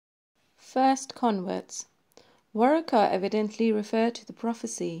First converts. Waraka evidently referred to the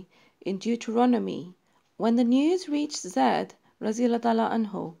prophecy in Deuteronomy when the news reached Zaid radhiyallahu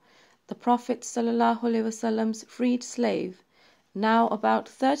anhu, the Prophet ﷺ's freed slave, now about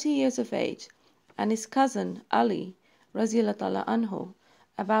 30 years of age, and his cousin Ali radhiyallahu anhu,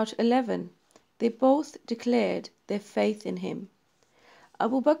 about 11. They both declared their faith in him.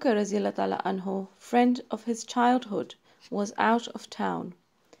 Abu Bakr radhiyallahu anhu, friend of his childhood, was out of town.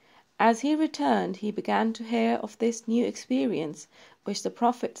 As he returned, he began to hear of this new experience which the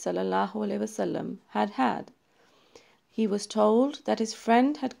Prophet ﷺ had had. He was told that his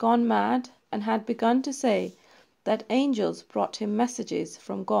friend had gone mad and had begun to say that angels brought him messages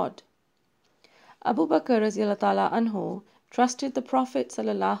from God. Abu Bakr radhiyallahu anhu trusted the Prophet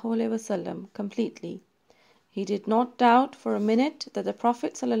ﷺ completely. He did not doubt for a minute that the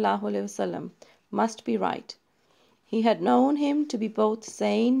Prophet ﷺ must be right. He had known him to be both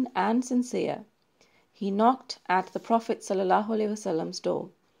sane and sincere. He knocked at the Prophet ﷺ's door,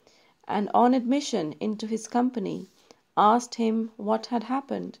 and on admission into his company, asked him what had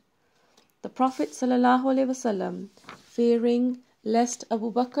happened. The Prophet ﷺ, fearing lest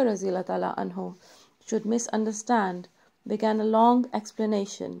Abu Bakr radhiyallahu anhu should misunderstand, began a long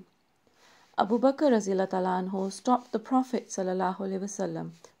explanation. Abu Bakr radhiyallahu anhu stopped the Prophet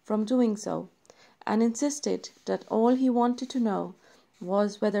ﷺ from doing so, and insisted that all he wanted to know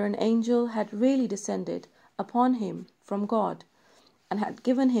was whether an angel had really descended upon him from God and had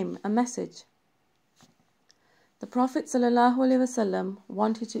given him a message. The Prophet ﷺ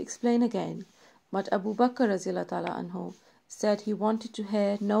wanted to explain again, but Abu Bakr radhiyallahu anhu said he wanted to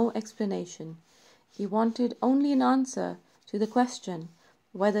hear no explanation. He wanted only an answer to the question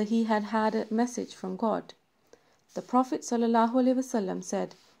whether he had had a message from God. The Prophet ﷺ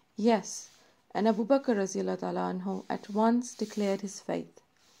said, "Yes," and Abu Bakr radhiyallahu anhu at once declared his faith.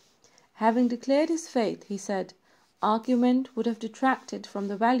 Having declared his faith, he said, argument would have detracted from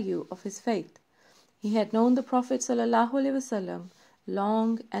the value of his faith. He had known the Prophet ﷺ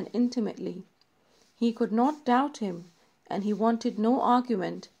long and intimately. He could not doubt him, and he wanted no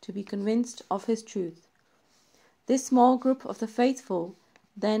argument to be convinced of his truth. This small group of the faithful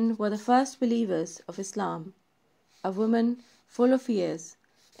then were the first believers of Islam: a woman full of years,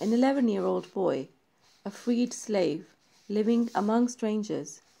 an 11-year-old boy, a freed slave living among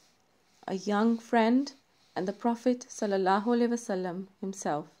strangers, a young friend, and the Prophet ﷺ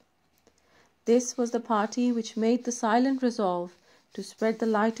himself. This was the party which made the silent resolve to spread the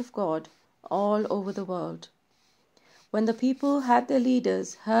light of God all over the world. When the people had their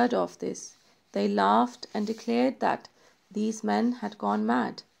leaders heard of this, they laughed and declared that these men had gone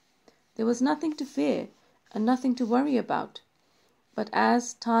mad. There was nothing to fear and nothing to worry about. But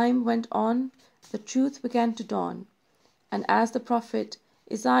as time went on, the truth began to dawn, and as the Prophet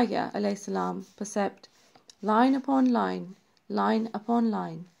Isaiah ﷺ perceived, line upon line, line upon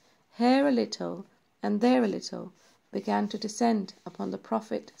line, here a little and there a little, began to descend upon the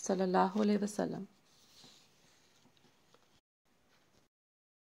Prophet ﷺ.